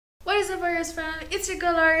What is up, Aureus family? It's your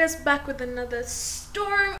girl Aureus back with another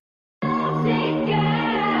storm. I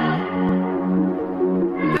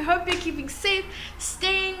hope you're keeping safe,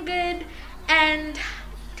 staying good, and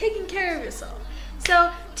taking care of yourself.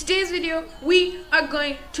 So today's video, we are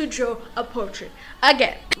going to draw a portrait.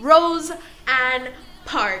 Again, Rose and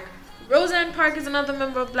Park. Rose and Park is another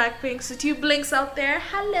member of Blackpink, so to you blinks out there,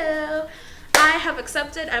 hello. I have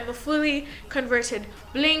accepted. I'm a fully converted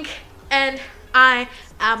blink and I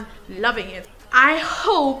am loving it. I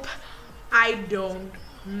hope I don't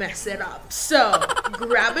mess it up. So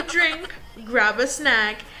grab a drink, grab a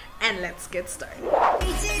snack, and let's get started.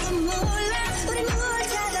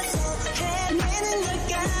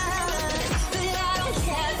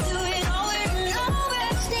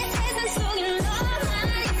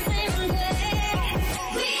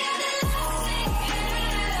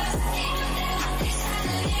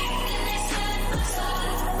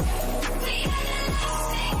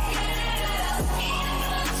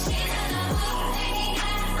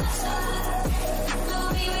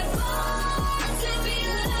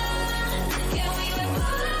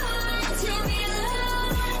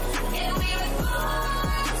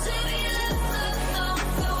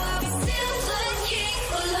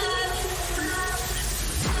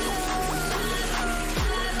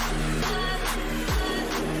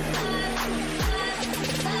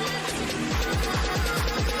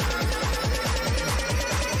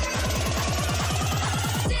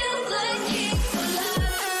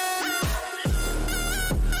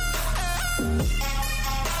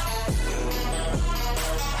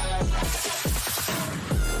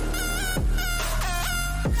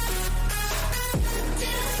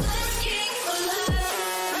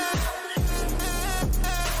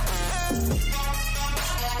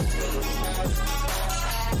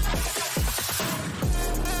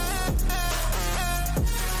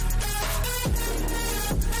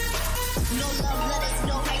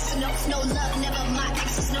 No love, never my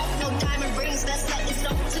exes, no diamond rings, best let this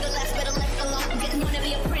up to the left, better left alone, didn't wanna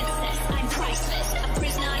be a princess, I'm priceless, a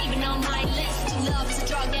prisoner even on my list, love is a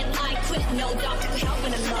drug and I quit, no doctor could help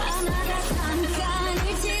when I'm lost.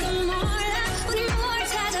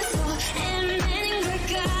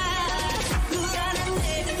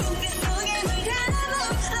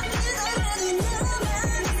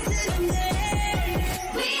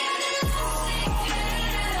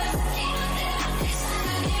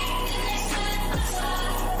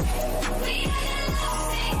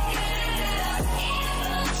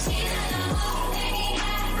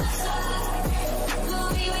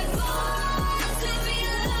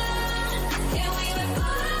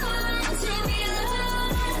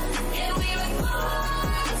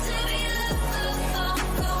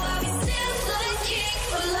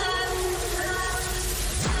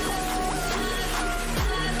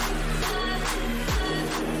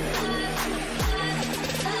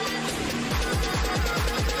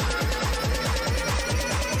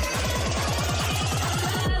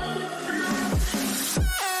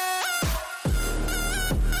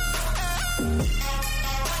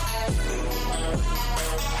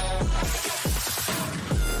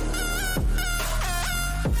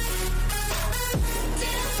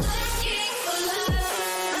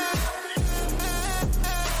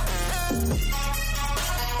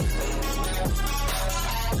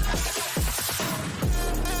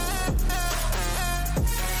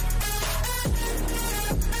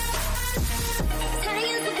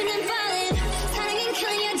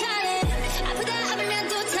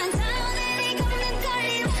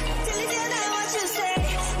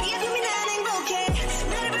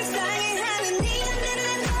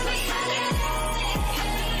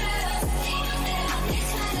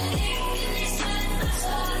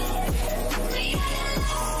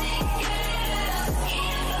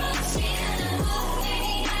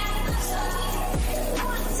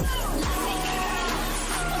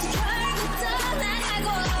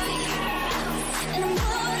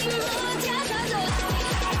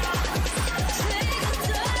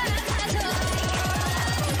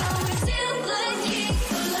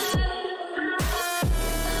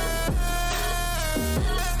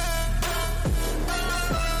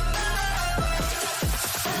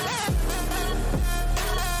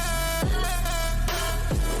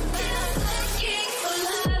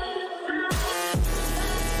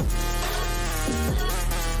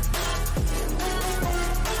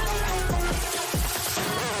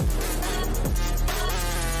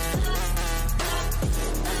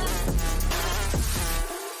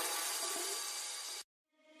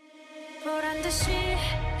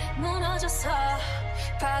 무너져서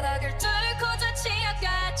바닥을 뚫고 저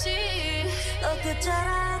치아까지 너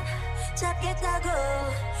끝자락 잡겠다고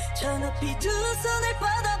저 높이 두 손을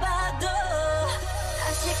뻗어봐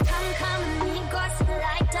was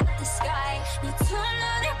light up the sky. 네 두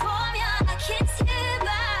눈을 보면 I can't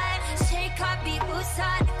survive. 실컷 비웃어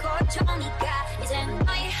내 고정이가 이제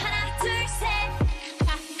너희 하나 둘 셋.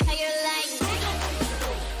 How you like that?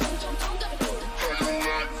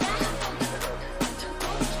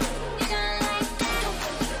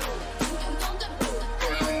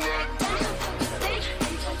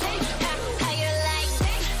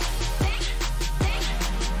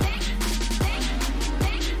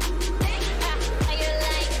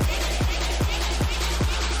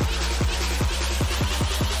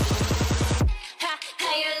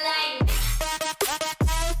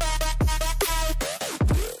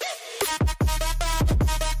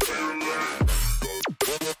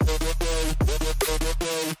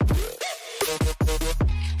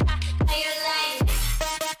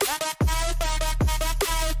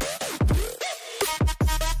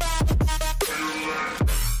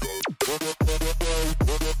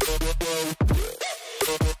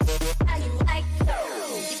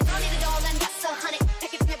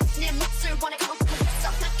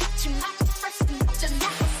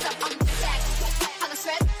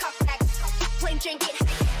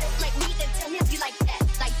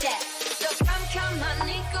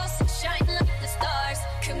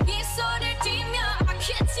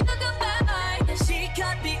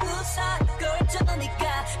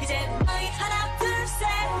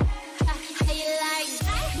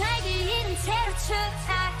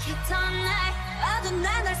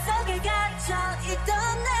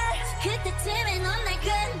 그때쯤에 넌 날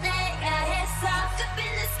끝내야 했어. Up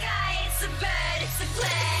in the sky, it's a bird, it's a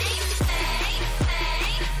plane.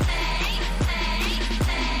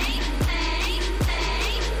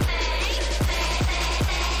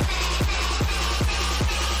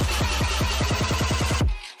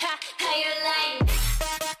 How you like?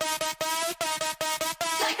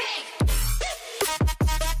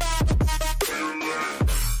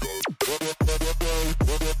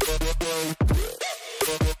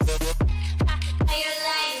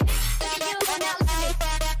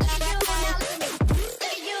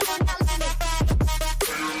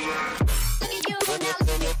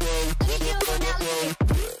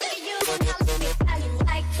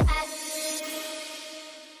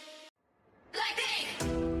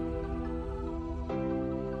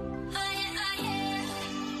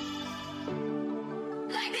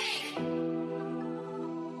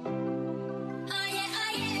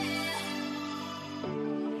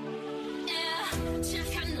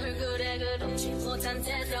 못한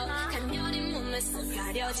태도 간녀린 몸에서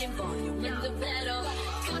가려진 볼륨은 두 배로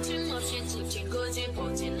거침없이 찍힌 굳이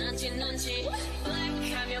보진 않지 눈치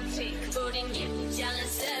블랙하면 핑크 우린 예쁘장한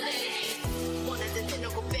세대 원하는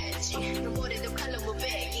대놓고 뺐지 너보래도 칼로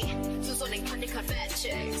무배기 두 손엔 가득한 팩트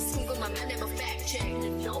궁금하면 해봐 팩트check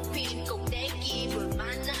높이 꼭대기 물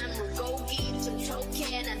만난 물고기 좀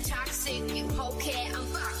촉해 난 toxic 유혹해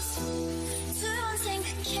unbox 두 번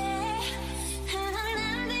생각해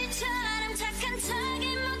남들처럼 착한 척이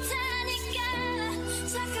못하니까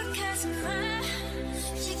착각하지 마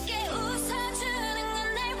쉽게 웃어주는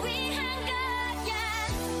건 날 위한 거야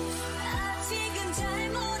아직은 잘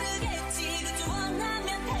모르겠지 그저 원하면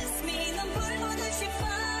pass me 넌 불보듯이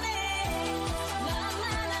뻔해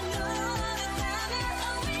너만한 노릇하면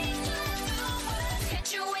always do hit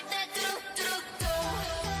you with that do-do-do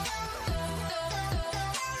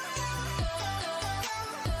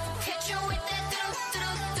hit you with that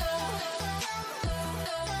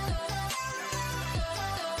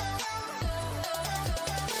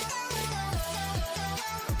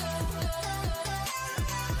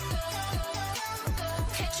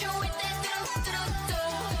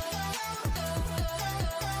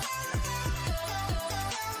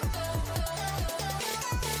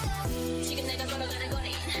지금 내가 걸어가는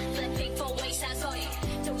거리 Blackpink four-way 산소리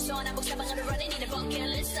동서남북 사방으로 running in a bucket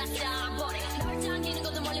list 싹 다 버려 널 당기는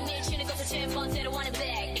것도 멀리 밀치는 것도 제 번째로 want it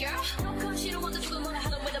back girl 그럼 싫어한다 누가 뭐라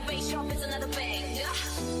하던 with a bass drop is another bang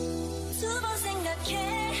두 번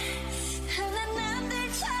생각해 난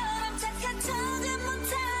남들처럼 착한 척은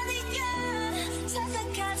못하니까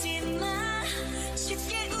착각하지 마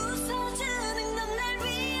쉽게 웃어주는 건 날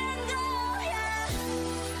위한 거야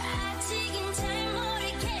아직은 잘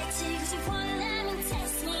모르겠지 그저 원하면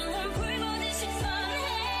test me 널 불보듯이 뻔해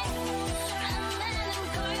안 나는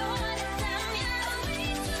걸 원했다면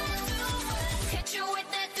always do hit you with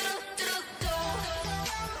that do-do-do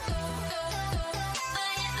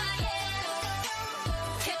oh yeah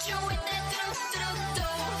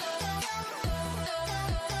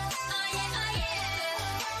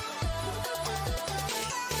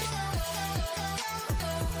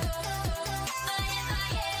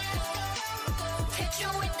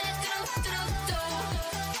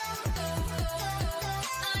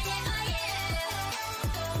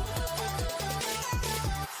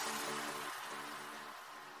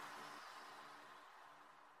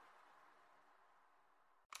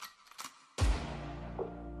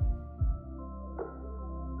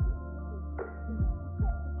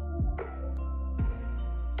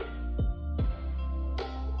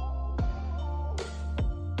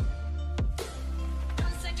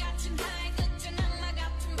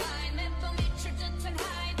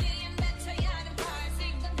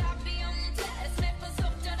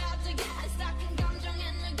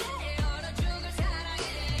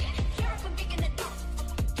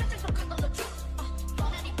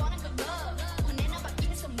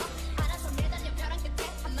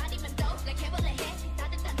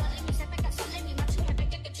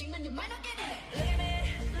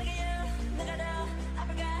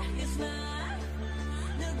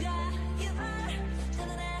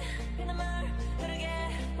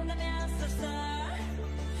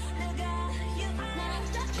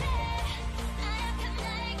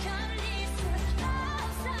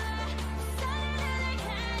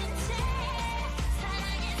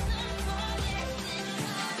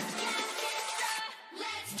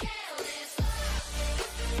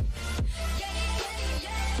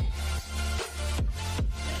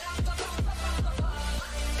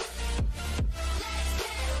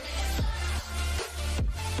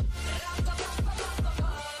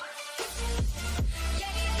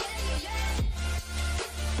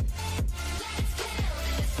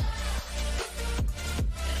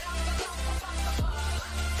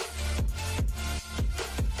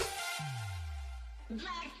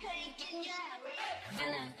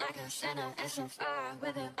like a sinner and some fire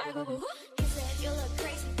with it. I go, he said, you look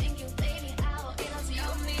crazy, think you baby out. You know, so you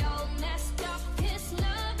got me all messed up. His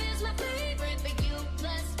love is my favorite, but you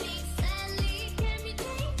must be sadly can be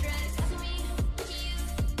dangerous to me. You,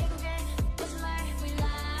 okay, what's the lie? We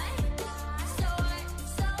lie. So what?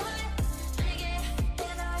 내게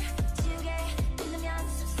해달 지우개 있으면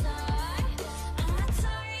so sorry. I'm not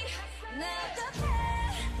sorry. 내 어떡해?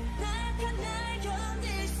 날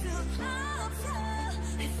견딜 수 없어.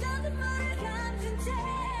 했었던 말 같은데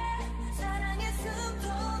사랑의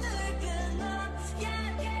숨통을 끊어야겠어.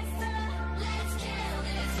 Let's kill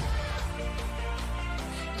this.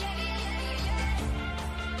 Yeah, yeah, yeah, yeah,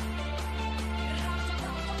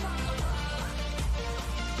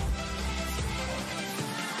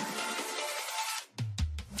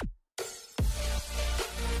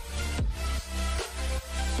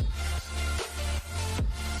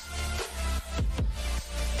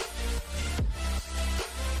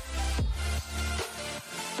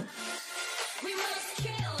 we must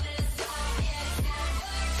kill this love. Yeah, it's never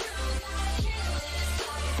true. Gotta kill this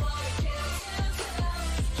love before we kill ourselves.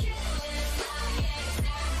 Kill this love. Yeah, it's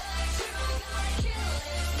never true. Gotta kill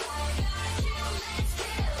this love. Let's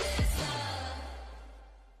kill this love.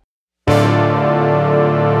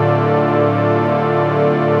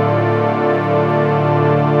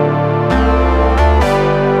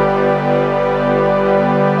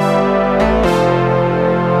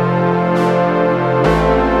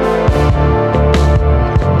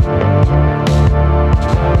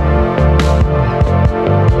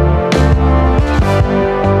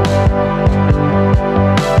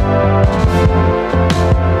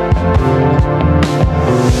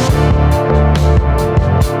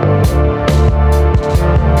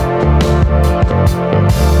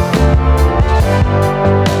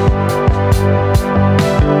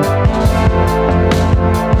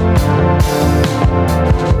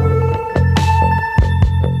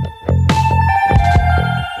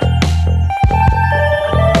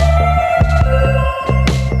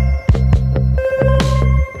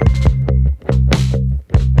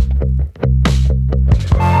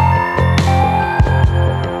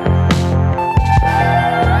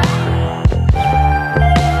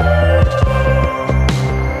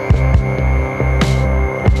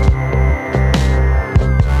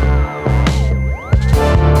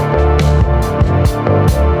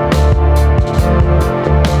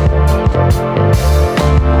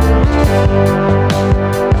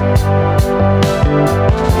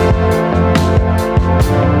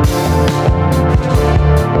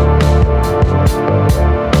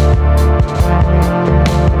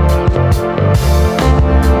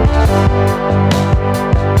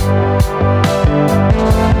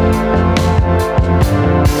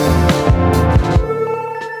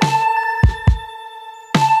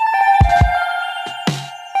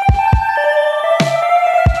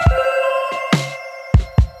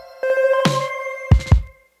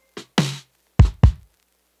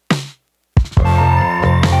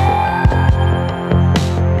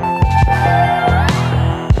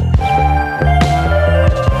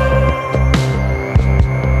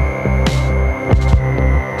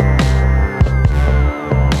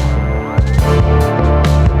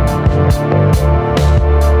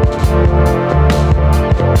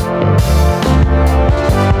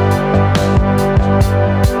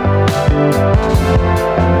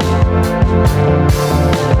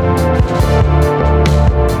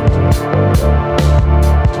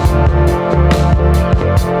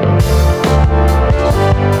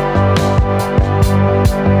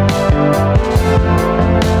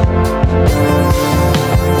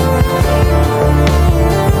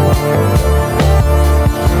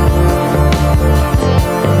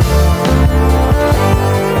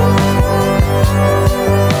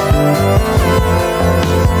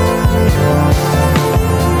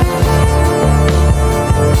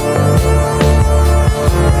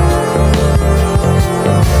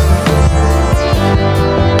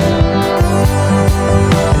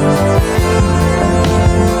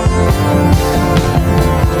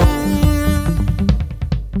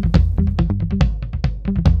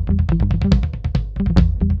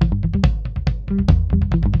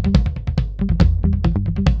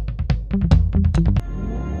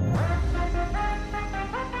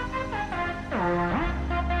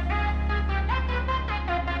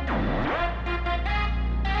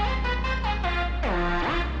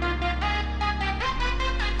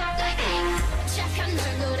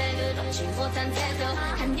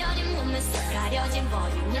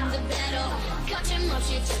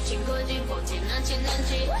 거침없이 지친 거지 보진 않진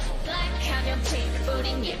않지 Black 하면 pink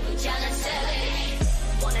우린 예쁘지 않은 Sally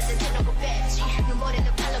원할 땐 대놓고 뺐지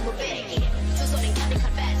눈머리는 발라고 빼기 두 손엔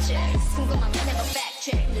가득한 배지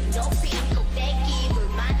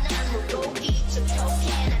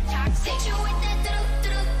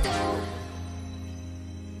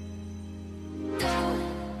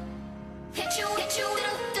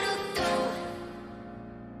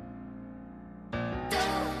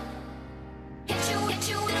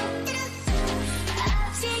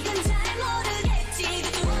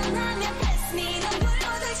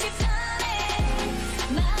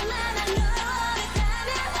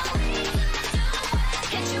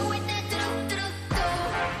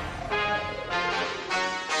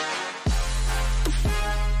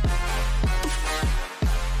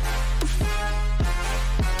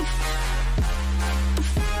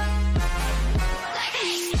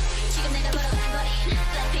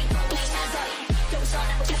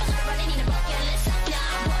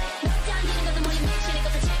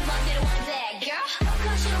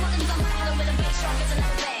strong as an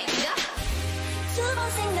old 두 번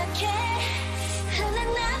생각해 흔한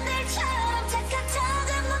남들처럼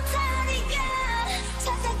착각하지 못하니까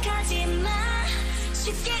착각하지 마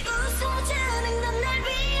쉽게 웃어주는 건 날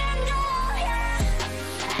위한 거야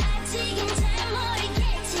아직은 잘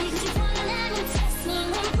모르겠지 그저 원하는 test me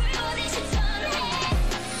when proving 싶어해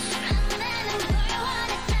나는 걸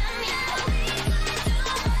원했다면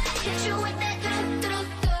hit you with that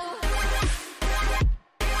do-do-do.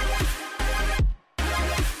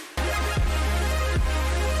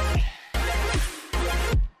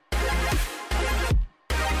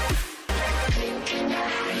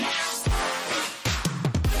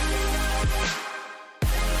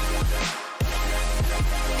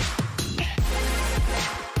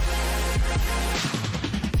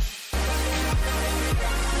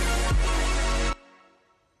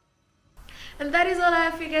 And that is all I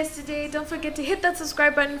have for you guys today. Don't forget to hit that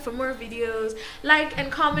subscribe button for more videos. Like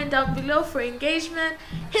and comment down below for engagement.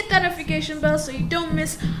 Hit that notification bell so you don't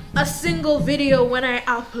miss a single video when I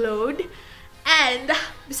upload. And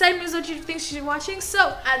beside me is what you think you should be watching.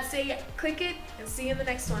 So I'd say click it and see you in the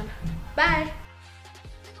next one. Bye.